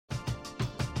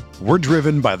We're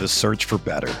driven by the search for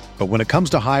better. But when it comes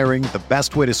to hiring, the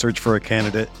best way to search for a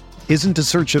candidate isn't to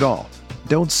search at all.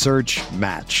 Don't search,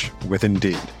 match with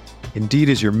Indeed. Indeed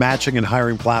is your matching and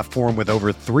hiring platform with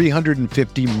over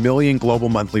 350 million global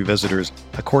monthly visitors,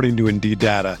 according to Indeed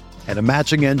data, and a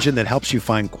matching engine that helps you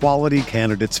find quality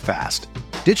candidates fast.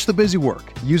 Ditch the busy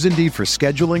work. Use Indeed for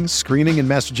scheduling, screening, and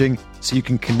messaging so you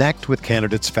can connect with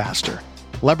candidates faster.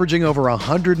 Leveraging over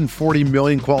 140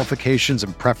 million qualifications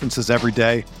and preferences every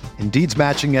day, Indeed's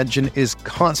matching engine is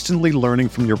constantly learning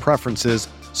from your preferences,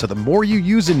 so the more you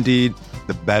use Indeed,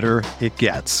 the better it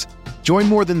gets. Join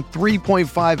more than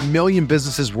 3.5 million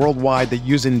businesses worldwide that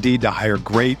use Indeed to hire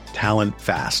great talent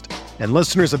fast. And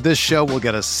listeners of this show will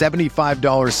get a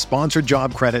 $75 sponsored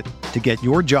job credit to get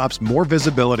your jobs more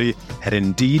visibility at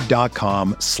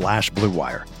Indeed.com/Blue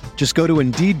Wire. Just go to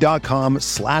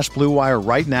Indeed.com/Blue Wire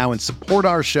right now and support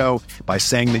our show by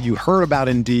saying that you heard about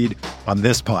Indeed on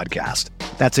this podcast.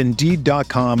 That's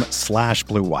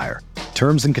Indeed.com/Blue Wire.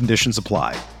 Terms and conditions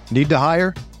apply. Need to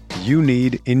hire? You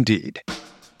need Indeed.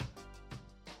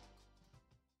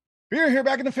 We're here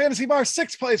back in the Fantasy Bar,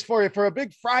 sixth place for you for a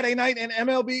big Friday night in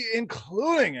MLB,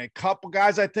 including a couple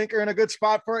guys I think are in a good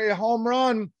spot for a home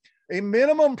run, a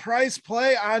minimum price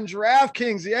play on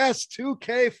DraftKings. Yes,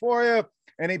 2K for you.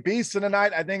 And a beast of the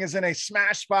night, I think, is in a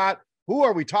smash spot. Who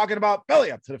are we talking about?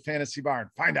 Belly up to the Fantasy Bar and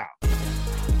find out.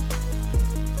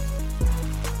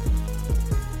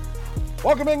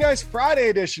 Welcome in, guys. Friday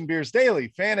edition Beers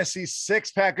Daily Fantasy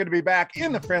Six-Pack. Good to be back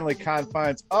in the friendly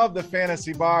confines of the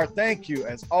Fantasy Bar. Thank you,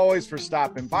 as always, for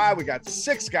stopping by. We got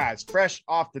six guys fresh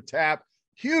off the tap.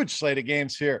 Huge slate of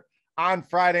games here on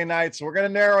Friday night. So we're going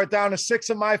to narrow it down to six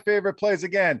of my favorite plays.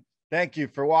 Again, thank you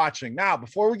for watching. Now,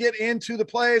 before we get into the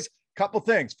plays, couple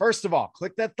things. First of all,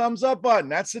 click that thumbs up button.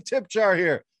 That's the tip jar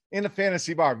here in the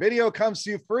Fantasy Bar. Video comes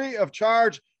to you free of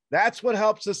charge. That's what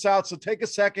helps us out. So take a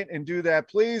second and do that,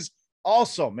 please.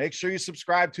 Also, make sure you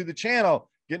subscribe to the channel.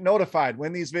 Get notified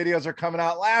when these videos are coming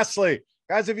out. Lastly,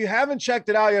 guys, if you haven't checked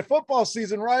it out yet, football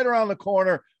season right around the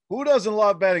corner. Who doesn't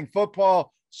love betting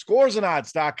football?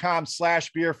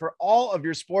 Scoresandodds.com/beer for all of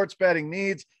your sports betting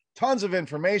needs. Tons of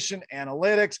information,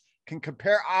 analytics, can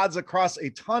compare odds across a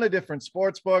ton of different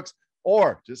sports books,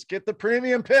 or just get the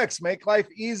premium picks. Make life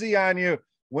easy on you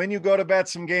when you go to bet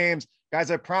some games. Guys,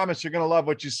 I promise you're going to love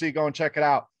what you see. Go and check it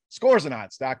out.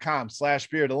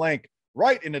 Scoresandodds.com/beer. The link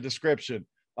right in the description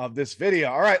of this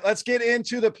video. All right, let's get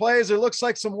into the plays. It looks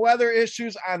like some weather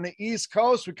issues on the East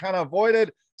Coast. We kind of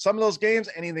avoided some of those games.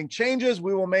 Anything changes,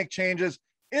 we will make changes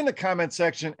in the comment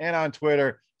section and on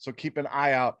Twitter. So keep an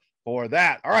eye out for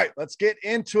that. All right, let's get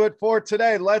into it for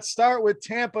today. Let's start with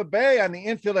Tampa Bay on the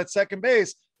infield at second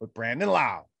base with Brandon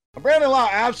Lowe. Brandon Lowe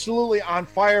absolutely on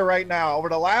fire right now. Over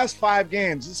the last 5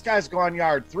 games, this guy's gone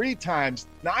yard 3 times,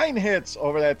 9 hits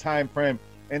over that time frame,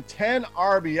 and 10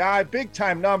 RBI. Big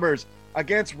time numbers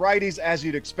against righties, as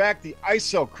you'd expect. The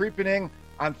ISO creeping in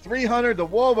on 300. The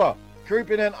WOBA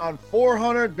creeping in on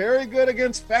 400. Very good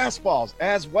against fastballs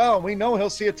as well. We know he'll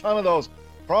see a ton of those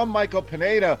from Michael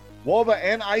Pineda. WOBA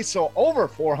and ISO over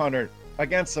 400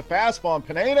 against the fastball. And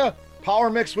Pineda, power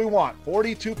mix we want.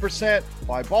 42%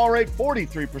 fly ball rate,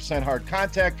 43% hard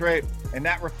contact rate, and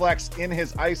that reflects in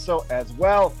his ISO as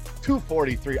well.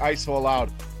 243 ISO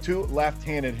allowed to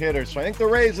left-handed hitters. So I think the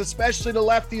Rays, especially the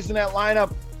lefties in that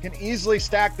lineup, can easily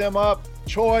stack them up.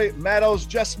 Choi, Meadows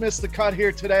just missed the cut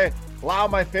here today. Lowe,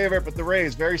 my favorite, but the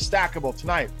Rays very stackable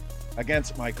tonight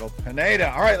against Michael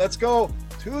Pineda. All right, let's go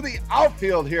to the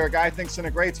outfield here. A guy thinks in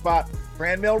a great spot,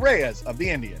 Franmil Reyes of the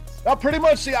Indians. Now, pretty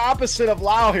much the opposite of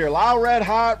Lowe here. Lowe red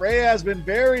hot. Reyes has been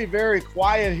very, very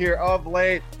quiet here of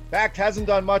late. In fact, hasn't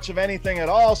done much of anything at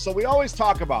all. So we always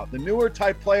talk about the newer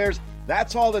type players.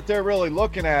 That's all that they're really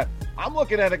looking at. I'm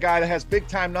looking at a guy that has big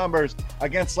time numbers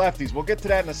against lefties. We'll get to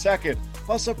that in a second.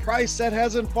 Plus a price that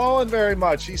hasn't fallen very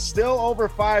much. He's still over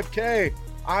 5K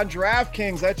on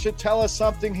DraftKings. That should tell us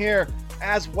something here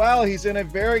as well. He's in a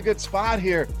very good spot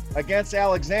here against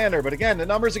Alexander. But again, the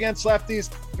numbers against lefties,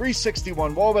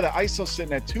 361 WOBA, the ISO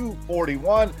sitting at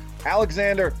 241.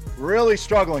 Alexander really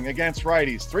struggling against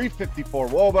righties, 354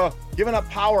 WOBA, giving up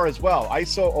power as well.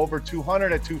 ISO over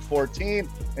 200 at 214,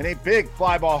 and a big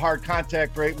fly ball hard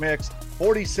contact rate mix,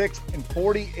 46 and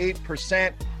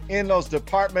 48% in those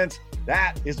departments.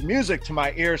 That is music to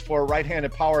my ears for a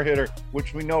right-handed power hitter,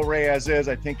 which we know Reyes is.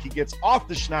 I think he gets off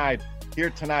the schneid here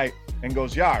tonight and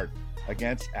goes yard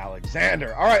against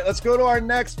Alexander. All right, let's go to our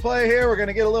next play here. We're going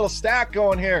to get a little stack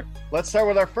going here. Let's start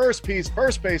with our first piece,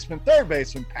 first baseman, third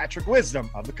baseman, Patrick Wisdom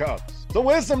of the Cubs. So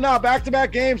Wisdom now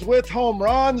back-to-back games with home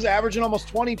runs, averaging almost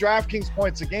 20 DraftKings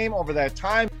points a game over that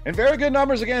time. And very good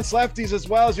numbers against lefties as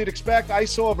well, as you'd expect.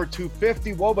 ISO over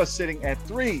 250, WOBA sitting at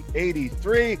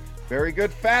 383. Very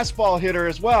good fastball hitter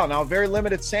as well. Now, very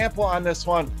limited sample on this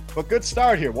one, but good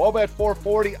start here. WOBA at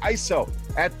 440, ISO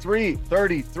at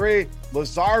 333.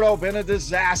 Luzardo been a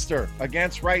disaster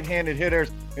against right-handed hitters.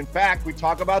 In fact, we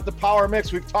talk about the power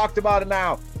mix. We've talked about it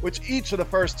now, which each of the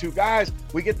first two guys,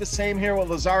 we get the same here with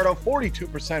Luzardo,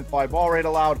 42% fly ball rate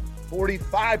allowed,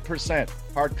 45%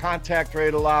 hard contact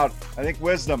rate allowed. I think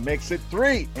Wisdom makes it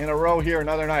 3 in a row here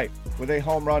another night with a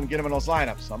home run. Get him in those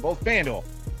lineups on both FanDuel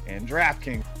and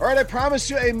DraftKings. All right, I promised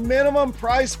you a minimum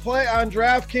price play on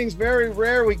DraftKings. Very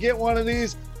rare we get one of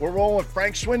these. We're rolling with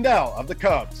Frank Schwindel of the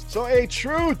Cubs. So a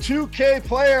true 2K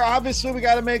player. Obviously, we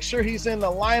got to make sure he's in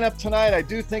the lineup tonight. I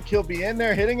do think he'll be in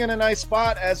there, hitting in a nice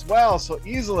spot as well. So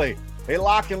easily a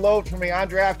lock and load for me on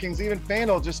DraftKings. Even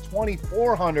FanDuel, just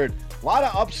 2,400. A lot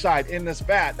of upside in this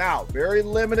bat. Now, very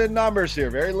limited numbers here,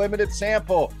 very limited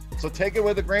sample. So take it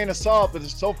with a grain of salt, but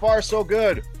so far so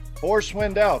good for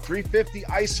Schwindel. 350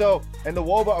 ISO and the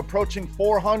WOBA approaching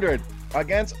 400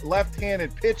 against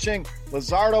left-handed pitching.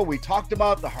 Luzardo, we talked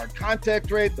about the hard contact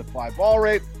rate, the fly ball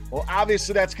rate. Well,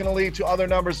 obviously that's going to lead to other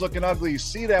numbers looking ugly. You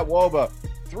see that WOBA,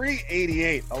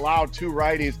 388 allowed to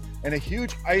righties, and a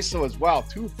huge ISO as well,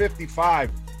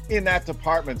 255 in that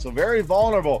department. So very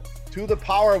vulnerable to the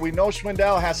power. We know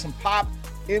Schwindel has some pop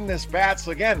in this bat.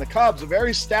 So again, the Cubs, a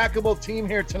very stackable team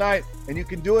here tonight, and you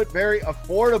can do it very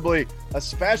affordably,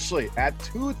 especially at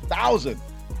 2,000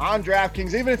 on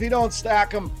DraftKings. Even if you don't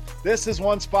stack them, this is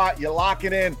one spot. You lock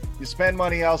it in, you spend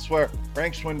money elsewhere.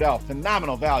 Frank Schwindel,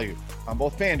 phenomenal value on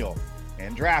both FanDuel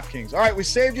and DraftKings. All right, we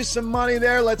saved you some money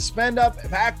there. Let's spend up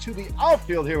back to the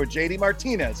outfield here with JD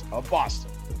Martinez of Boston.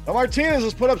 Now, Martinez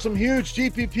has put up some huge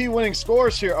GPP winning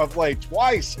scores here of late,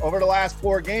 twice over the last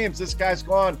 4 games. This guy's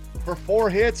gone for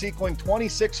 4 hits, equaling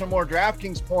 26 or more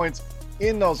DraftKings points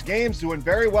in those games, doing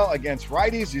very well against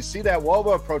righties. You see that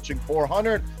WOBA approaching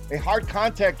 400, a hard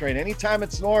contact rate. Anytime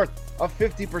it's north of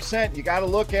 50%, you got to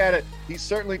look at it. He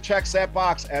certainly checks that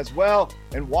box as well.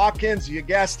 And Watkins, you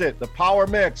guessed it, the power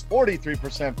mix,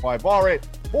 43% fly ball rate,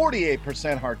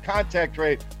 48% hard contact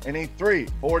rate, and a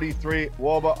 343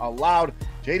 WOBA allowed.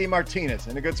 JD Martinez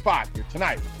in a good spot here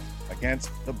tonight against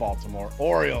the Baltimore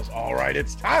Orioles. All right,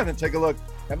 it's time to take a look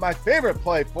at my favorite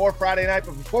play for Friday night.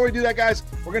 But before we do that, guys,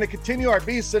 we're going to continue our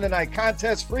Beast of the Night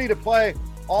contest, free to play.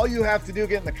 All you have to do,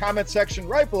 get in the comment section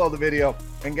right below the video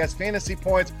and guess fantasy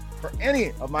points for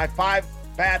any of my 5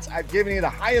 bats. I've given you the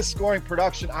highest scoring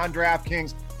production on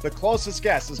DraftKings. The closest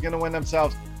guess is going to win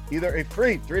themselves either a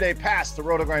free 3-day pass to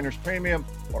Roto Grinders Premium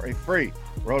or a free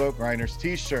Roto Grinders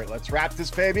t-shirt. Let's wrap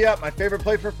this baby up. My favorite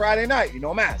play for Friday night. You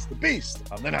know him as the Beast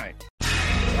of the Night.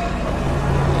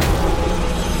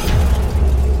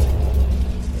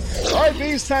 All right,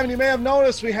 Beast time. You may have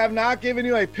noticed we have not given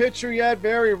you a pitcher yet.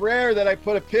 Very rare that I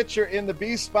put a pitcher in the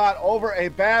Beast spot over a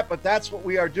bat, but that's what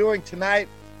we are doing tonight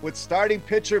with starting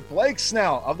pitcher Blake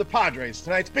Snell of the Padres,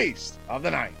 tonight's Beast of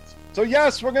the Night. So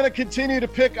yes, we're going to continue to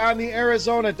pick on the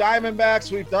Arizona Diamondbacks.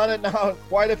 We've done it now in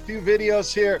quite a few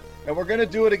videos here, and we're going to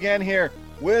do it again here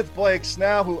with Blake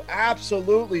Snell, who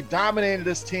absolutely dominated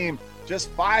this team just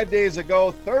 5 days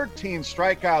ago. 13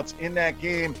 strikeouts in that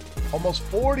game, almost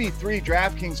 43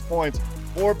 DraftKings points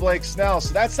for Blake Snell.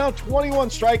 So that's now 21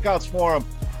 strikeouts for him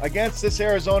against this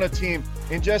Arizona team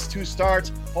in just 2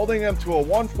 starts, holding them to a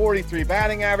 143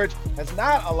 batting average, has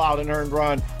not allowed an earned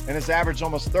run, and has averaged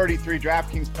almost 33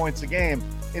 DraftKings points a game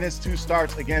in his 2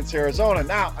 starts against Arizona.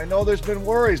 Now, I know there's been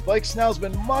worries. Blake Snell's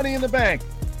been money in the bank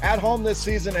at home this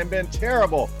season and been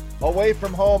terrible away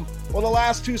from home. Well, the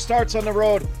last 2 starts on the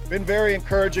road been very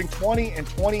encouraging, 20 and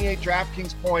 28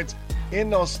 DraftKings points in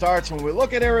those starts. When we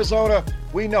look at Arizona,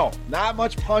 we know not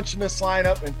much punch in this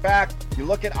lineup. In fact, you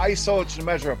look at ISO, it's a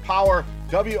measure of power.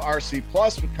 WRC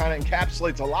plus, which kind of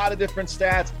encapsulates a lot of different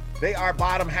stats. They are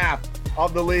bottom half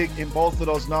of the league in both of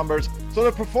those numbers. So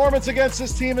the performance against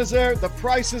this team is there. The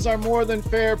prices are more than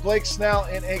fair. Blake Snell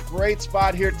in a great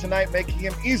spot here tonight, making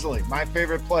him easily my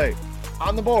favorite play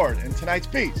on the board in tonight's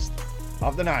Beast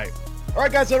of the Night. All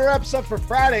right, guys, that wraps up for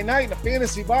Friday night in the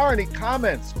Fantasy Bar. Any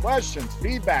comments, questions,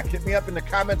 feedback, hit me up in the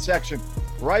comment section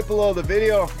right below the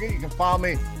video. Don't forget, you can follow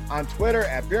me on Twitter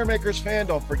at BeerMakersFan.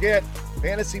 Don't forget,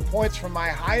 fantasy points from my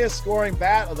highest scoring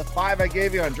bat of the 5 I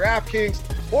gave you on DraftKings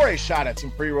for a shot at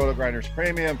some free Roto Grinders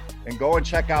Premium. And go and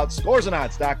check out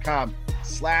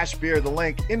scoresandodds.com/beer. The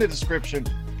link in the description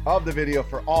of the video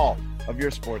for all of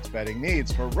your sports betting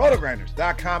needs. For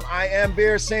rotogrinders.com, I am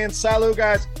Beer saying salut,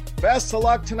 guys. Best of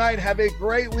luck tonight. Have a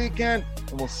great weekend,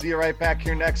 and we'll see you right back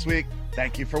here next week.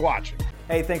 Thank you for watching.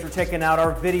 Hey, thanks for checking out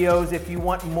our videos. If you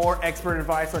want more expert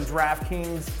advice on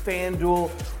DraftKings, FanDuel,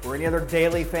 or any other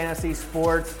daily fantasy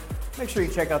sports, make sure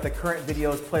you check out the current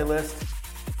videos playlist